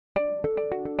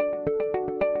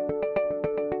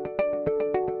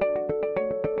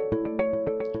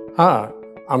Hi,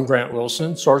 I'm Grant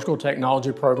Wilson, Surgical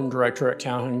Technology Program Director at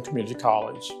Calhoun Community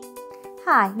College.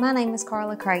 Hi, my name is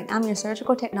Carla Creighton. I'm your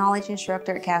Surgical Technology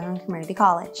Instructor at Calhoun Community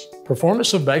College.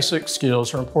 Performance of basic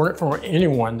skills are important for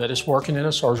anyone that is working in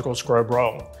a surgical scrub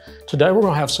role. Today we're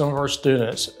going to have some of our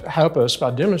students help us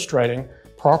by demonstrating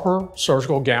proper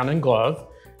surgical gown and glove,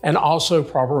 and also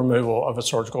proper removal of a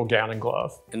surgical gown and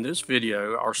glove. In this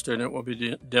video, our student will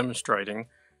be demonstrating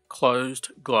closed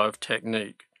glove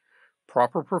technique.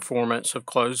 Proper performance of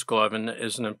closed gloving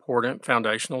is an important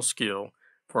foundational skill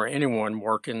for anyone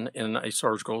working in a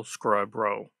surgical scrub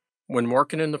role. When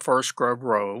working in the first scrub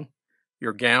role,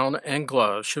 your gown and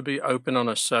gloves should be open on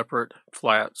a separate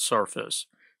flat surface,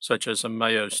 such as a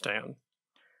Mayo stand.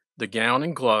 The gown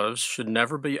and gloves should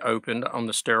never be opened on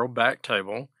the sterile back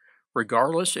table,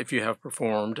 regardless if you have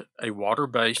performed a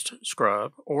water-based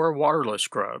scrub or a waterless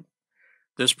scrub.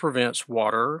 This prevents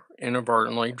water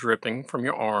inadvertently dripping from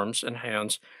your arms and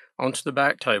hands onto the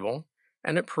back table,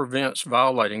 and it prevents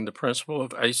violating the principle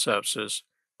of asepsis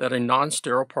that a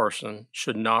non-sterile person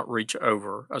should not reach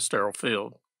over a sterile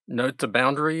field. Note the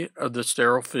boundary of the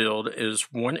sterile field is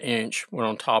 1 inch when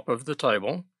on top of the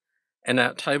table, and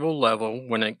at table level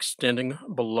when extending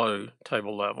below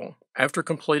table level. After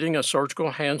completing a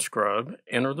surgical hand scrub,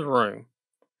 enter the room.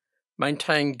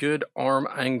 Maintain good arm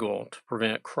angle to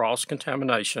prevent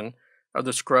cross-contamination of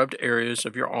the scrubbed areas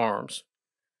of your arms.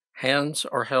 Hands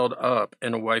are held up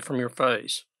and away from your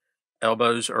face.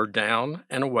 Elbows are down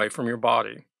and away from your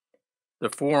body. The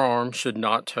forearm should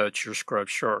not touch your scrub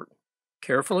shirt.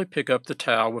 Carefully pick up the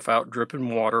towel without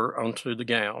dripping water onto the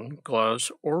gown,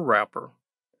 gloves, or wrapper.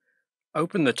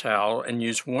 Open the towel and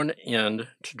use one end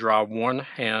to draw one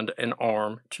hand and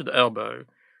arm to the elbow.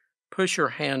 Push your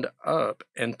hand up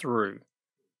and through.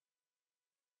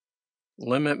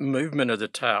 Limit movement of the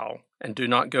towel and do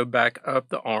not go back up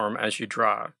the arm as you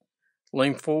dry.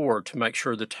 Lean forward to make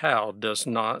sure the towel does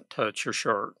not touch your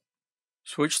shirt.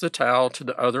 Switch the towel to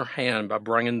the other hand by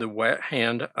bringing the wet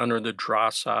hand under the dry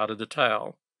side of the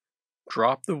towel.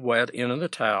 Drop the wet end of the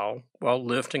towel while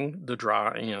lifting the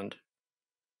dry end.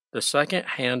 The second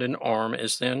hand and arm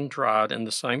is then dried in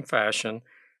the same fashion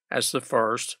as the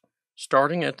first,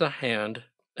 starting at the hand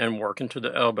and working to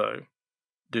the elbow.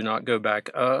 Do not go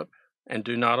back up and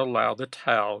do not allow the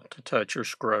towel to touch your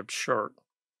scrubbed shirt.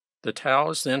 The towel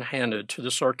is then handed to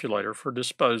the circulator for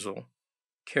disposal.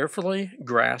 Carefully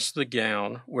grasp the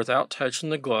gown without touching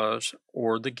the gloves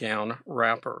or the gown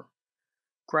wrapper.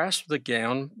 Grasp the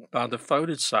gown by the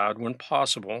folded side when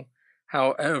possible.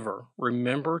 However,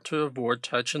 remember to avoid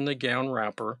touching the gown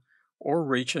wrapper or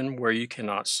reaching where you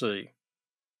cannot see.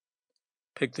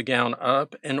 Pick the gown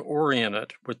up and orient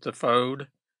it with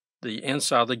the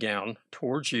inside of the gown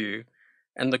towards you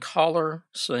and the collar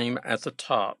seam at the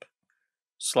top.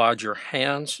 Slide your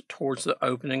hands towards the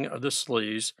opening of the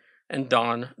sleeves and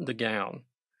don the gown.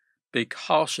 Be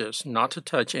cautious not to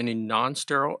touch any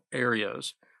non-sterile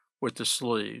areas with the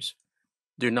sleeves.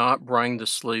 Do not bring the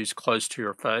sleeves close to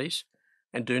your face,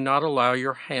 and do not allow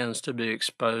your hands to be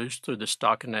exposed through the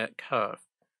stockinette cuff.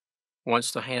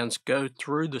 Once the hands go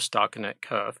through the stockinette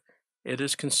cuff, it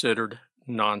is considered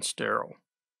non-sterile.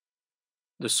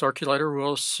 The circulator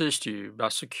will assist you by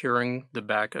securing the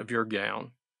back of your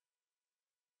gown.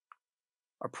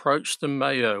 Approach the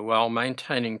Mayo while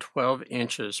maintaining 12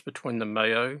 inches between the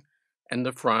Mayo and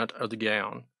the front of the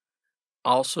gown.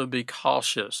 Also be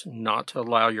cautious not to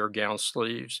allow your gown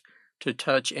sleeves to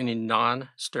touch any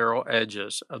non-sterile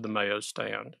edges of the Mayo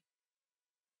stand.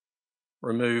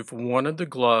 Remove one of the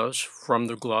gloves from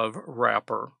the glove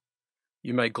wrapper.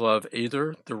 You may glove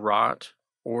either the right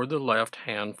or the left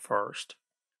hand first.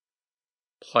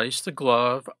 Place the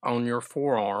glove on your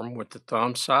forearm with the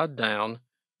thumb side down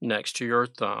next to your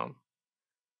thumb.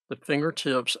 The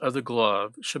fingertips of the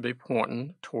glove should be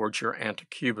pointing towards your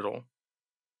antecubital.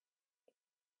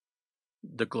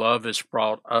 The glove is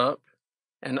brought up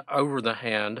and over the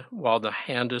hand while the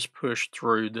hand is pushed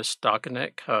through the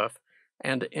stockinette cuff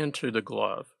and into the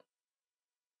glove.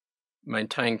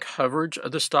 Maintain coverage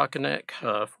of the stockinette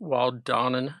cuff while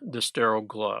donning the sterile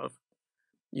glove.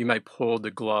 You may pull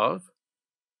the glove,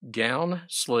 gown,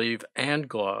 sleeve, and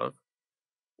glove,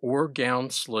 or gown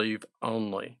sleeve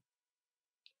only.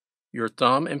 Your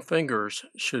thumb and fingers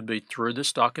should be through the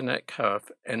stockinette cuff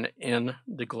and in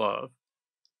the glove.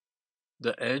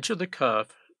 The edge of the cuff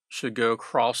should go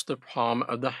across the palm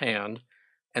of the hand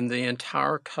and the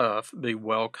entire cuff be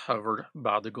well covered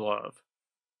by the glove.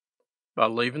 By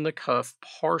leaving the cuff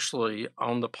partially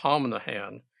on the palm of the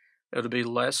hand, it will be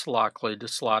less likely to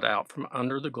slide out from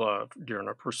under the glove during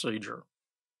a procedure.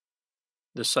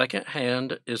 The second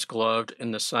hand is gloved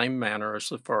in the same manner as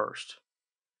the first.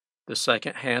 The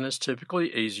second hand is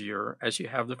typically easier as you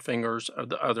have the fingers of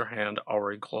the other hand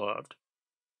already gloved.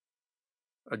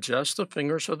 Adjust the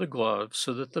fingers of the glove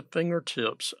so that the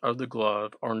fingertips of the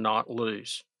glove are not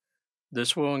loose.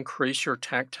 This will increase your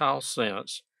tactile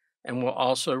sense and will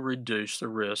also reduce the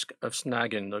risk of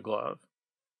snagging the glove.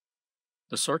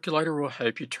 The circulator will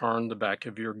help you turn the back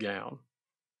of your gown.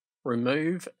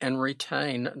 Remove and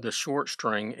retain the short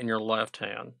string in your left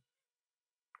hand.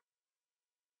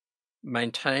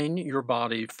 Maintain your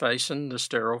body facing the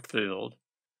sterile field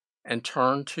and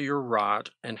turn to your right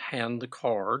and hand the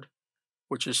card,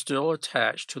 which is still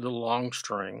attached to the long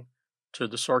string, to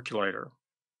the circulator.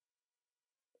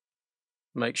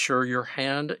 Make sure your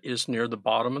hand is near the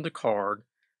bottom of the card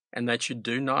and that you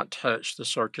do not touch the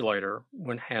circulator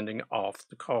when handing off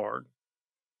the card.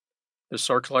 The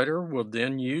circulator will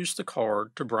then use the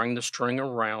card to bring the string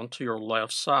around to your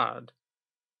left side.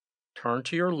 Turn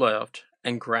to your left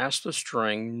and grasp the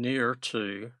string near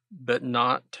to, but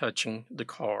not touching the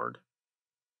card.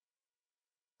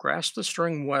 Grasp the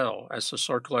string well as the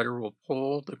circulator will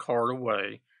pull the card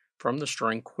away from the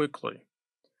string quickly.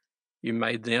 You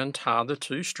may then tie the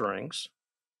two strings.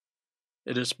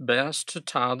 It is best to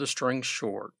tie the string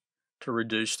short to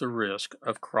reduce the risk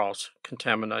of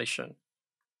cross-contamination.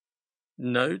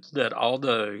 Note that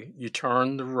although you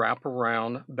turn the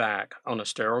wraparound back on a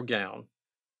sterile gown,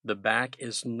 the back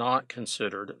is not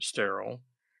considered sterile,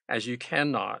 as you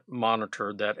cannot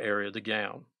monitor that area of the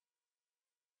gown.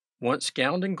 Once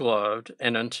gowned and gloved,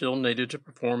 and until needed to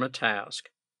perform a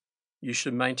task, you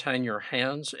should maintain your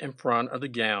hands in front of the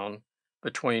gown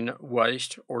between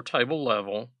waist or table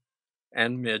level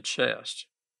and mid-chest.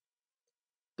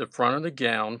 The front of the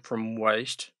gown from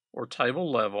waist or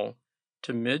table level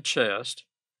to mid-chest,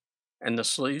 and the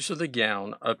sleeves of the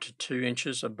gown up to 2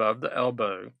 inches above the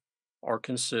elbow are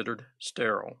considered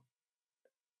sterile.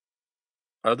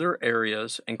 Other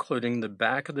areas, including the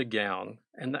back of the gown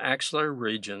and the axillary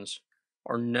regions,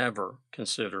 are never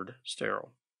considered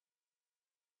sterile.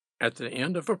 At the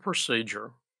end of a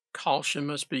procedure, caution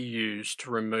must be used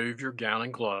to remove your gown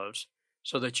and gloves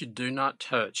so that you do not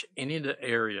touch any of the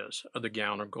areas of the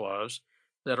gown or gloves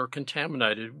that are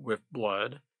contaminated with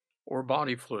blood or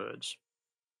body fluids.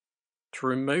 To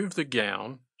remove the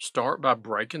gown, start by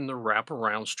breaking the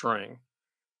wraparound string.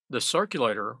 The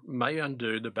circulator may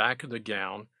undo the back of the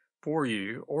gown for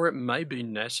you, or it may be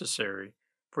necessary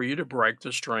for you to break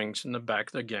the strings in the back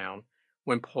of the gown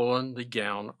when pulling the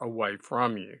gown away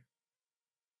from you.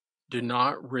 Do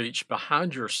not reach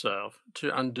behind yourself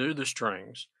to undo the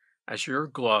strings, as your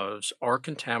gloves are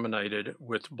contaminated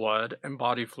with blood and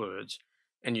body fluids,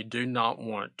 and you do not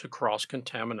want to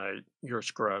cross-contaminate your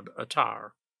scrub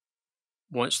attire.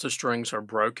 Once the strings are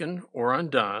broken or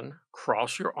undone,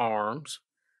 cross your arms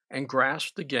and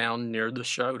grasp the gown near the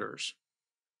shoulders.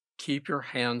 Keep your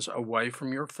hands away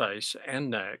from your face and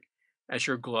neck, as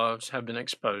your gloves have been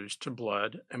exposed to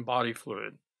blood and body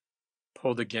fluid.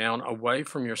 Pull the gown away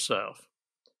from yourself.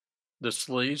 The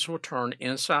sleeves will turn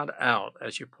inside out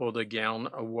as you pull the gown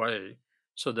away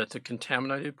so that the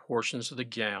contaminated portions of the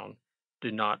gown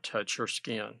do not touch your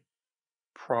skin.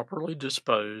 Properly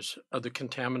dispose of the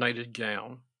contaminated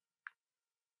gown.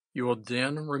 You will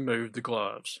then remove the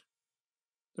gloves.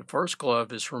 The first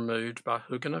glove is removed by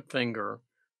hooking a finger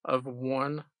of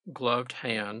one gloved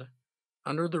hand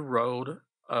under the rolled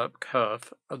up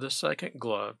cuff of the second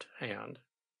gloved hand.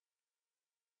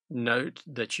 Note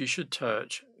that you should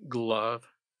touch glove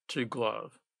to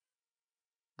glove.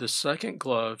 The second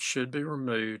glove should be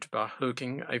removed by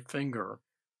hooking a finger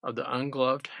of the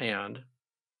ungloved hand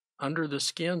under the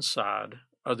skin side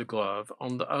of the glove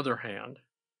on the other hand.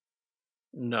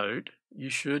 Note, you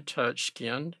should touch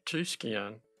skin to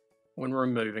skin when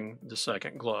removing the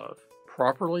second glove.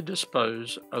 Properly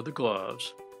dispose of the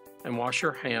gloves and wash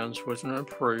your hands with an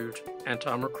improved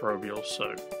antimicrobial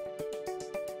soap.